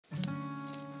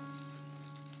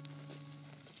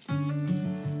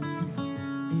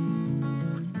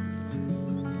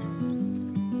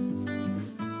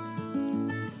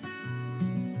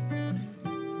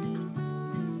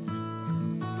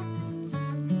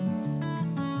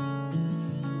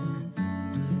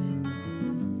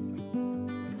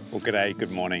Well, g'day,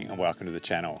 good morning and welcome to the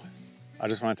channel. I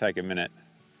just want to take a minute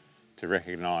to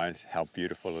recognise how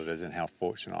beautiful it is and how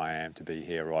fortunate I am to be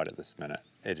here right at this minute.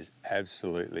 It is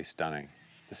absolutely stunning.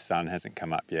 The sun hasn't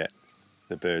come up yet,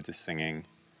 the birds are singing,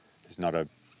 there's not a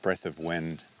breath of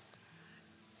wind.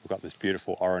 We've got this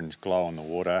beautiful orange glow on the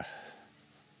water.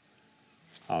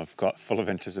 I've got full of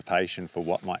anticipation for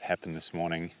what might happen this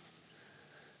morning.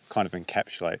 Kind of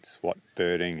encapsulates what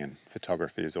birding and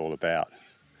photography is all about.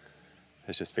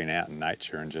 It's just been out in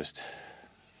nature and just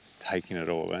taking it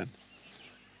all in.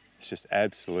 It's just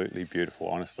absolutely beautiful,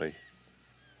 honestly.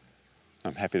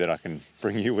 I'm happy that I can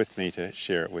bring you with me to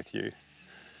share it with you.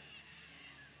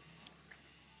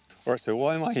 All right, so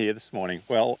why am I here this morning?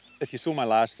 Well, if you saw my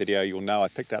last video, you'll know I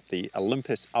picked up the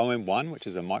Olympus OM-1, which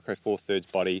is a micro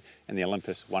 4/3 body, and the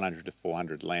Olympus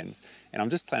 100-400 lens. And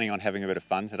I'm just planning on having a bit of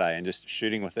fun today and just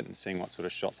shooting with it and seeing what sort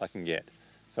of shots I can get.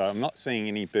 So I'm not seeing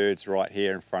any birds right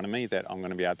here in front of me that I'm going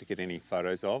to be able to get any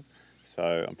photos of.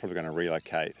 So I'm probably going to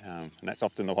relocate. And that's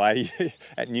often the way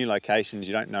at new locations,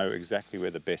 you don't know exactly where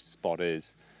the best spot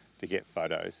is to get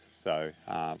photos. So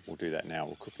we'll do that now.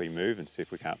 We'll quickly move and see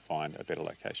if we can't find a better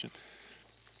location.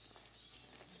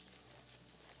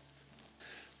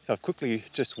 So I've quickly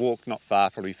just walked not far,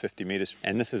 probably 50 metres,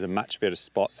 and this is a much better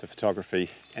spot for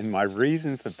photography. And my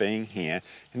reason for being here,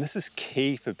 and this is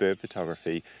key for bird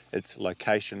photography, it's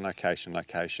location, location,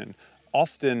 location.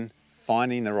 Often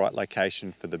finding the right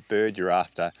location for the bird you're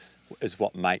after is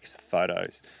what makes the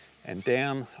photos. And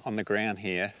down on the ground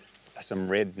here are some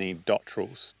red-kneed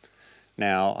Dotterels.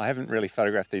 Now, I haven't really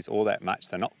photographed these all that much.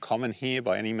 They're not common here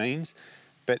by any means,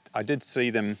 but I did see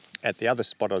them at the other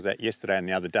spot I was at yesterday and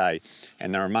the other day,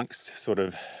 and they're amongst sort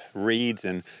of reeds,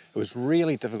 and it was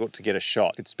really difficult to get a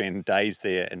shot. You could spend days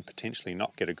there and potentially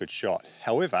not get a good shot.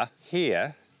 However,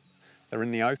 here, they're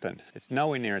in the open. It's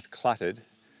nowhere near as cluttered,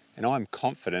 and I'm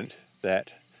confident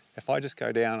that if I just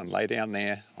go down and lay down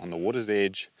there on the water's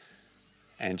edge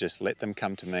and just let them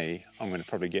come to me, I'm going to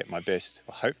probably get my best,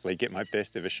 or hopefully get my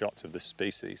best ever shots of this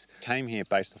species. Came here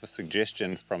based off a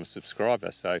suggestion from a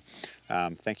subscriber, so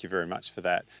thank you very much for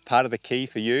that. Part of the key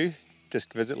for you,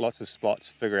 just visit lots of spots,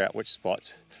 figure out which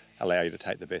spots allow you to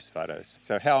take the best photos.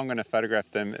 So how I'm going to photograph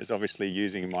them is obviously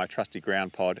using my trusty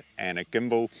ground pod and a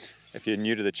gimbal. If you're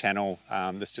new to the channel,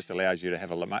 this just allows you to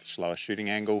have a much lower shooting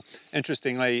angle.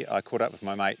 Interestingly, I caught up with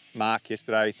my mate Mark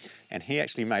yesterday, and he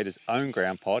actually made his own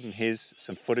ground pod, and here's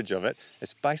some footage of it.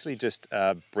 It's basically just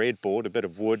a breadboard, a bit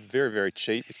of wood, very, very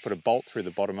cheap. He's put a bolt through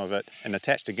the bottom of it and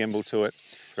attached a gimbal to it.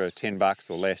 For 10 bucks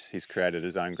or less, he's created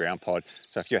his own ground pod.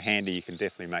 So if you're handy, you can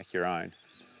definitely make your own.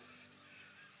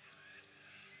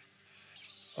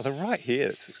 Oh, they're right here.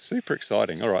 It's super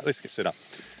exciting. All right, let's get set up.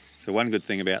 So one good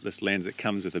thing about this lens, it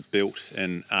comes with a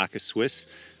built-in Arca Swiss,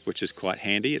 which is quite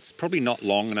handy. It's probably not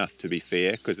long enough, to be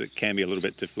fair, because it can be a little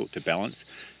bit difficult to balance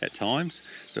at times,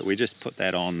 but we just put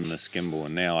that on this gimbal,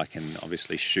 and now I can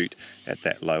obviously shoot at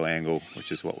that low angle,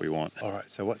 which is what we want. All right,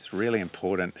 so what's really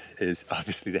important is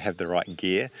obviously to have the right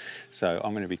gear. So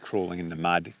I'm going to be crawling in the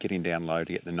mud, getting down low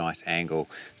to get the nice angle.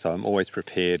 So I'm always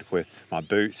prepared with my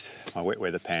boots, my wet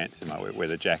weather pants, and my wet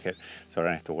weather jacket, so I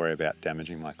don't have to worry about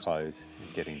damaging my clothes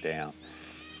and getting down.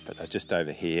 But they're just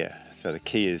over here. So the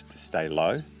key is to stay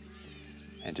low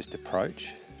and just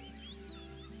approach,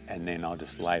 and then I'll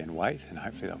just lay and wait, and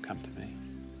hopefully they'll come to me.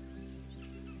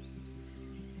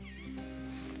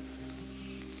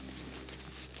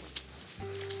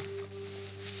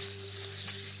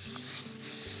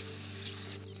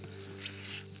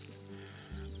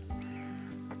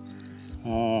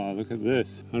 Oh, look at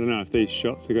this. I don't know if these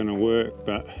shots are going to work,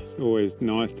 but it's always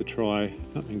nice to try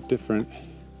something different.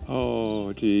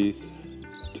 Oh, geez.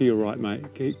 To your right,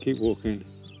 mate. Keep walking.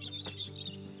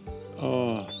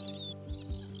 Oh.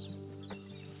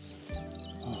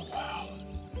 Oh, wow.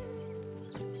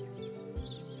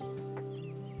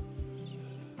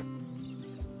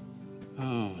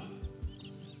 Oh.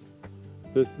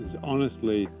 This is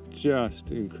honestly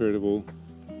just incredible.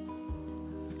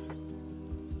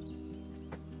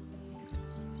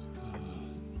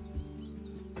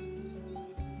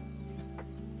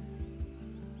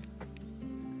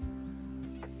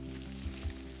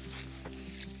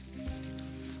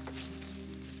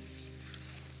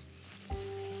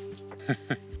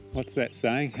 What's that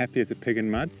saying? Happy as a pig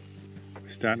in mud? We're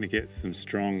starting to get some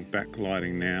strong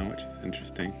backlighting now, which is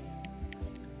interesting.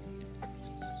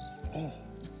 Oh.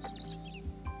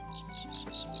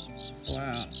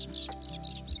 Wow.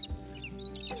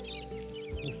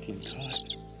 Whistling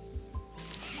kite.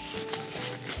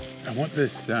 I want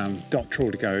this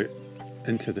Dotterel to go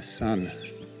into the sun,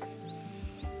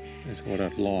 is what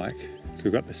I'd like. So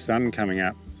we've got the sun coming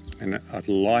up, and I'd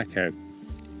like a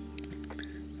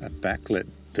a backlit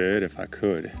bird if I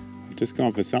could. I've just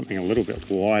gone for something a little bit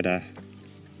wider.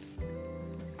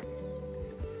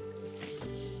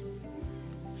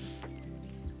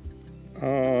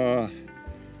 Oh.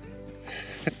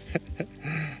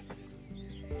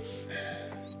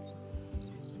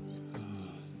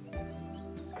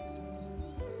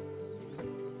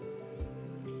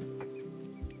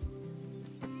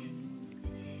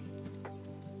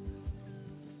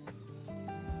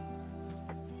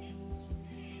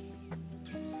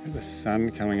 The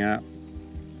sun coming up.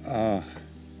 Oh.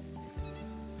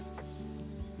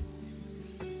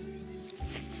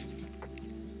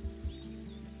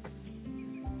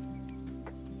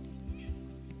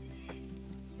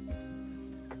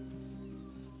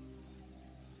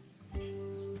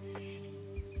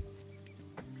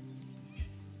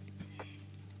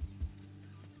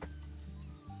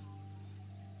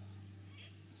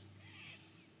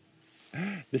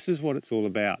 This is what it's all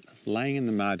about, laying in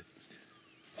the mud.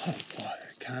 Oh boy,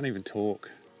 I can't even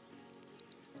talk.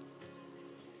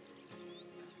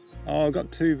 Oh, I've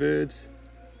got two birds.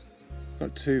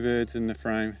 Got two birds in the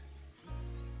frame.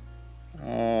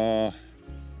 Oh.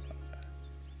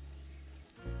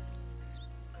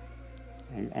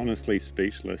 I'm honestly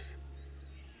speechless.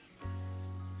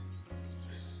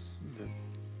 It's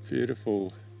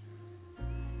beautiful.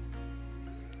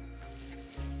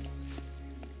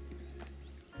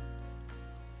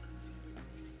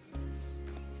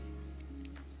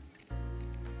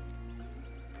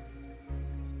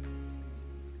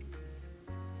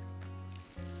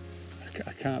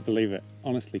 I can't believe it.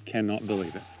 Honestly, cannot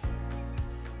believe it.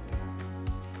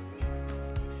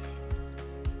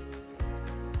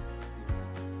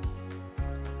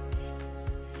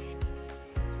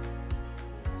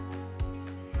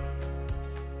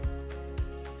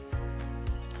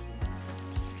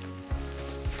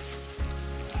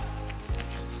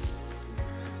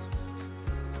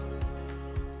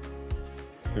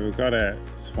 So we've got a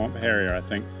swamp harrier, I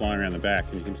think, flying around the back,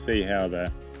 and you can see how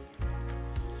the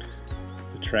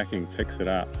tracking picks it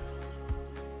up.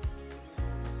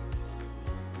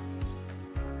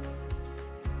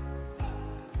 I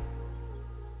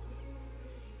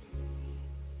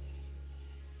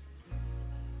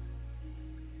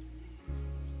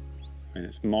mean,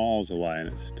 it's miles away and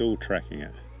it's still tracking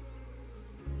it.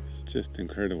 It's just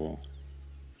incredible.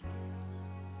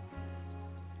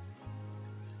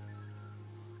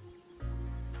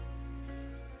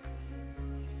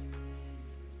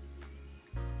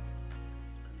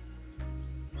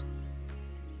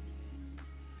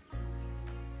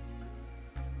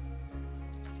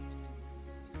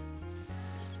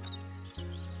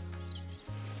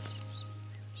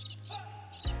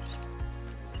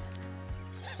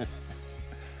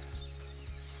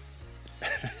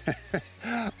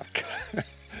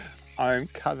 I'm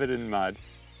covered in mud,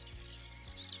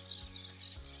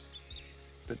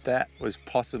 but that was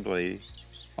possibly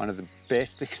one of the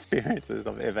best experiences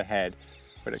I've ever had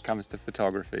when it comes to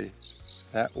photography.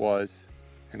 That was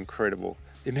incredible.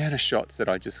 The amount of shots that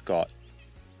I just got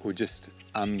were just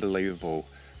unbelievable.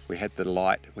 We had the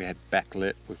light, we had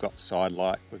backlit, we've got side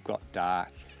light, we've got dark,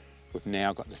 we've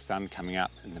now got the sun coming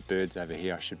up and the birds over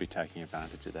here. I should be taking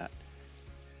advantage of that.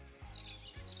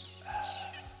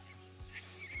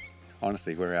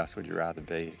 Honestly, where else would you rather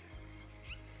be?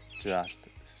 Just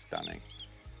stunning.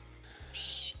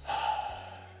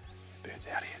 Birds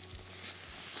out here.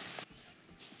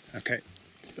 Okay,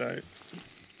 so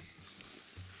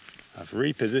I've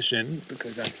repositioned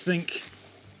because I think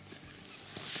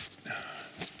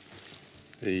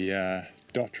the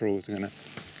Dotterel is going to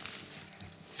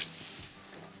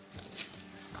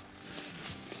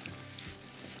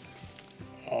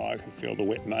I can feel the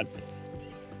wet mud.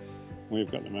 We've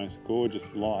got the most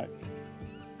gorgeous light.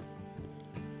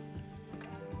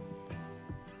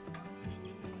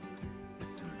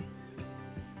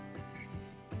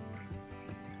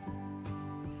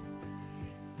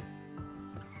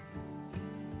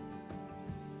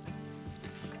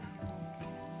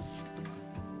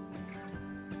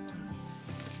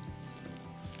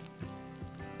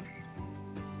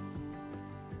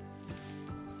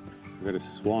 We've got a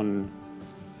swan.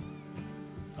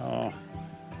 Oh,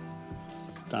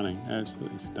 stunning,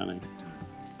 absolutely stunning.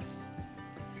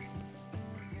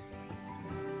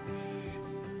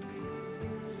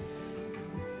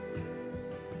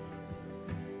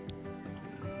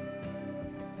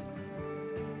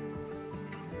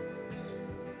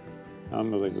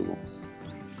 Unbelievable.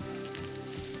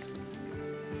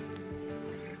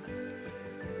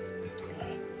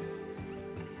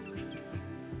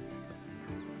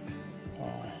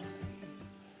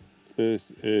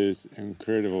 This is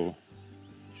incredible.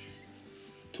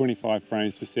 25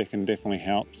 frames per second definitely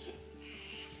helps.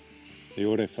 The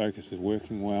autofocus is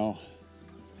working well.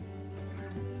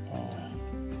 Oh.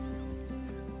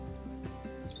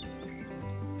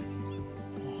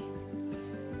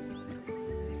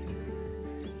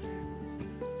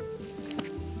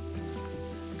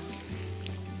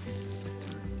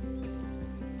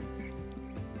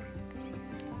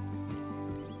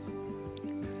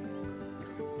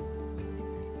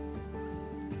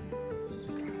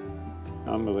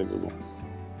 Unbelievable.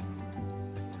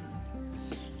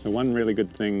 So one really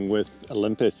good thing with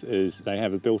Olympus is they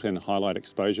have a built-in highlight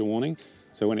exposure warning.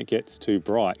 So when it gets too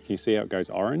bright, can you see how it goes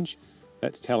orange?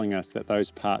 That's telling us that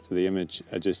those parts of the image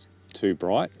are just too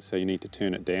bright, so you need to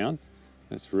turn it down.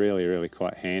 It's really, really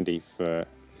quite handy for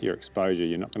your exposure.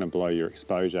 You're not going to blow your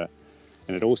exposure.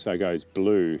 And it also goes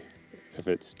blue if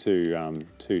it's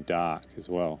too dark as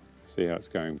well. See how it's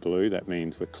going blue? That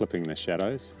means we're clipping the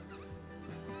shadows.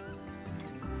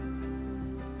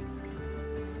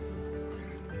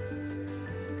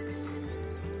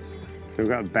 So we've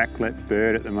got a backlit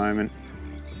bird at the moment.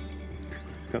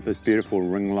 It's got this beautiful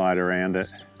ring light around it.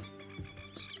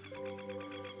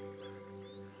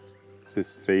 It's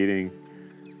just feeding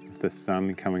with the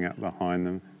sun coming up behind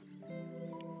them.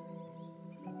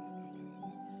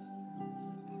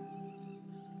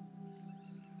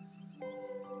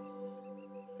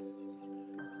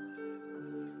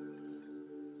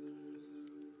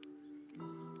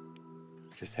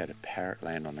 Just had a parrot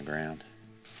land on the ground.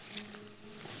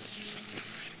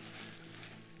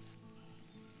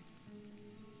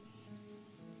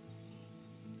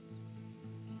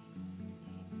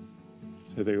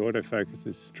 So the autofocus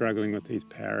is struggling with these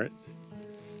parrots.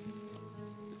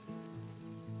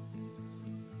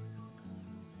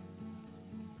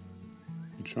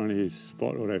 I'm trying to use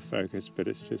spot autofocus, but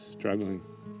it's just struggling.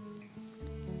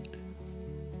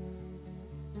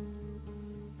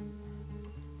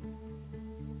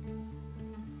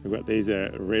 We've got these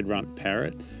red-rumped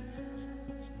parrots.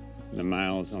 The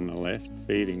male's on the left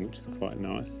feeding, which is quite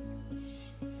nice.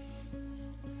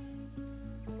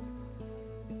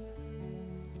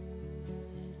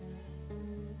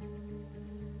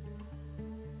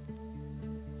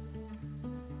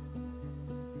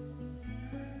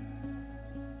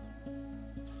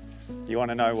 You want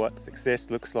to know what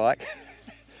success looks like?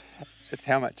 It's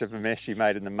how much of a mess you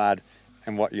made in the mud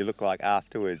and what you look like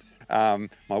afterwards. My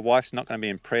wife's not going to be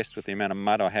impressed with the amount of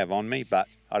mud I have on me, but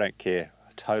I don't care.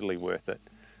 Totally worth it.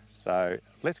 So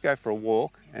let's go for a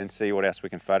walk and see what else we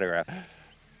can photograph.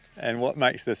 And what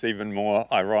makes this even more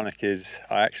ironic is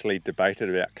I actually debated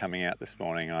about coming out this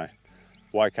morning. I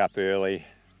woke up early,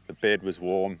 the bed was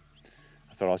warm.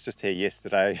 I thought I was just here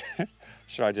yesterday.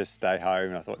 Should I just stay home?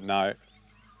 And I thought, no,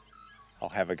 I'll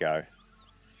have a go.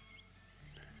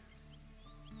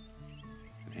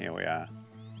 And here we are.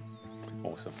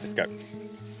 Awesome, let's go.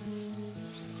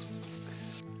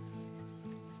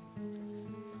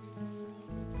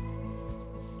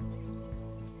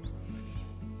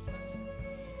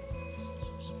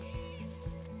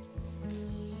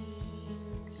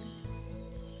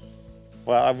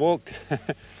 Well, I walked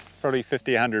probably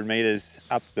 50, 100 metres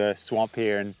up the swamp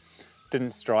here and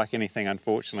didn't strike anything,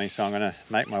 unfortunately, so I'm going to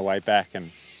make my way back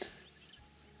and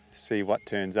see what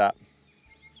turns up.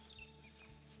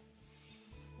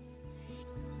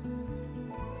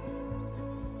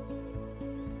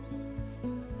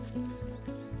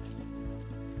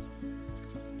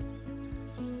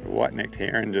 A white-necked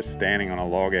heron just standing on a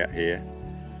log out here.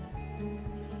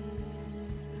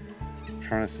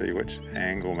 Trying to see which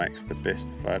angle makes the best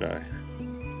photo.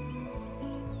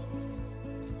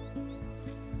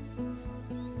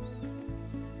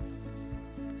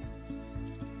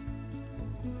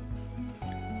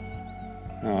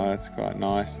 Oh, that's quite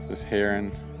nice, this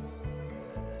heron.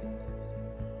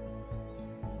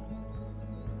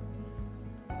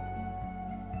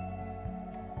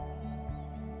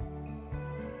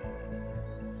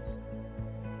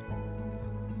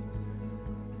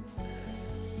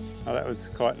 Oh, that was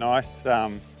quite nice.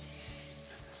 There's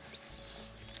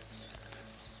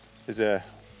a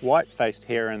white-faced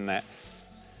heron that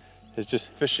is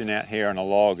just fishing out here on a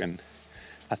log, and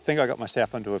I think I got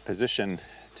myself into a position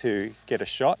to get a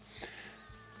shot.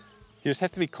 You just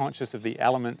have to be conscious of the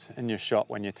elements in your shot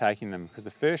when you're taking them, because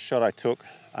the first shot I took,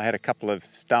 I had a couple of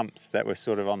stumps that were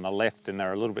sort of on the left and they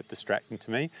were a little bit distracting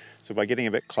to me. So by getting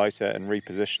a bit closer and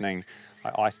repositioning,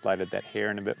 I isolated that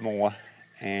heron a bit more,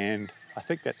 and I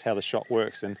think that's how the shot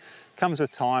works. And it comes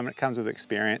with time, it comes with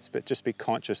experience, but just be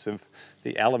conscious of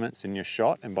the elements in your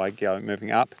shot, and by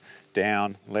moving up,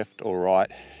 down, left or right,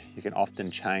 you can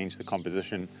often change the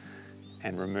composition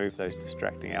and remove those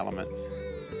distracting elements.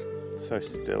 So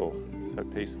still, so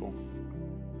peaceful.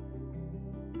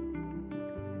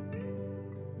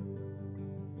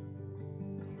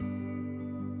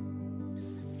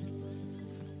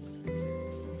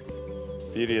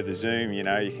 Beauty of the zoom, you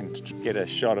know, you can get a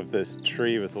shot of this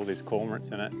tree with all these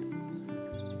cormorants in it.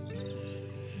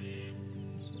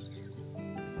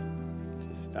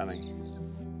 Just stunning.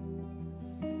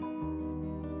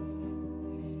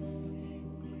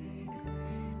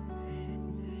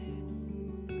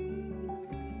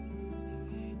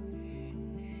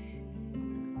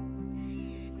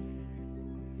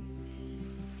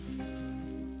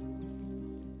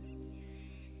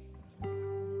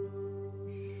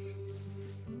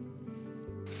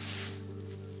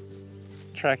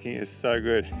 Tracking is so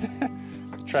good.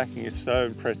 Tracking is so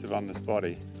impressive on this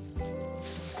body.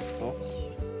 Oh.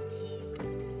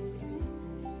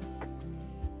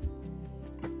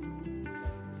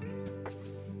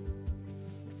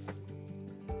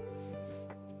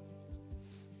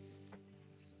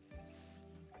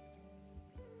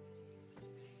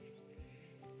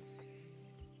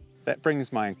 That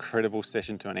brings my incredible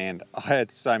session to an end. I had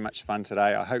so much fun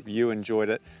today. I hope you enjoyed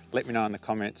it. Let me know in the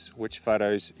comments which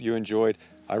photos you enjoyed.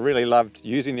 I really loved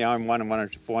using the OM-1 and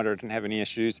 100-400. I didn't have any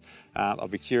issues. I'll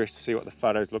be curious to see what the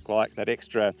photos look like. That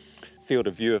extra field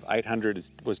of view of 800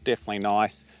 was definitely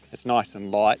nice. It's nice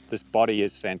and light. This body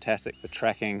is fantastic for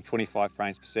tracking. 25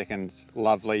 frames per second,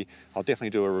 lovely. I'll definitely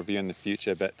do a review in the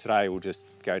future, but today will just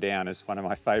go down as one of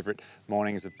my favorite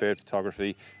mornings of bird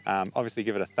photography. Obviously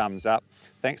give it a thumbs up.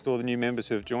 Thanks to all the new members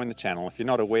who have joined the channel. If you're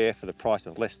not aware, for the price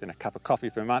of less than a cup of coffee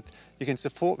per month, you can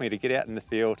support me to get out in the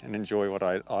field and enjoy what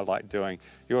I like doing.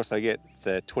 You also get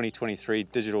the 2023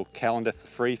 digital calendar for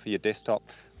free for your desktop,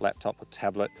 laptop or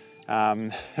tablet. I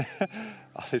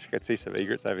could see some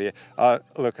egrets over here.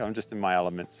 Look, I'm just in my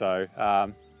element, so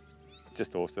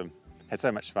just awesome. Had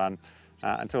so much fun.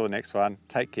 Until the next one,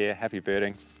 take care, happy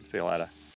birding, see you later.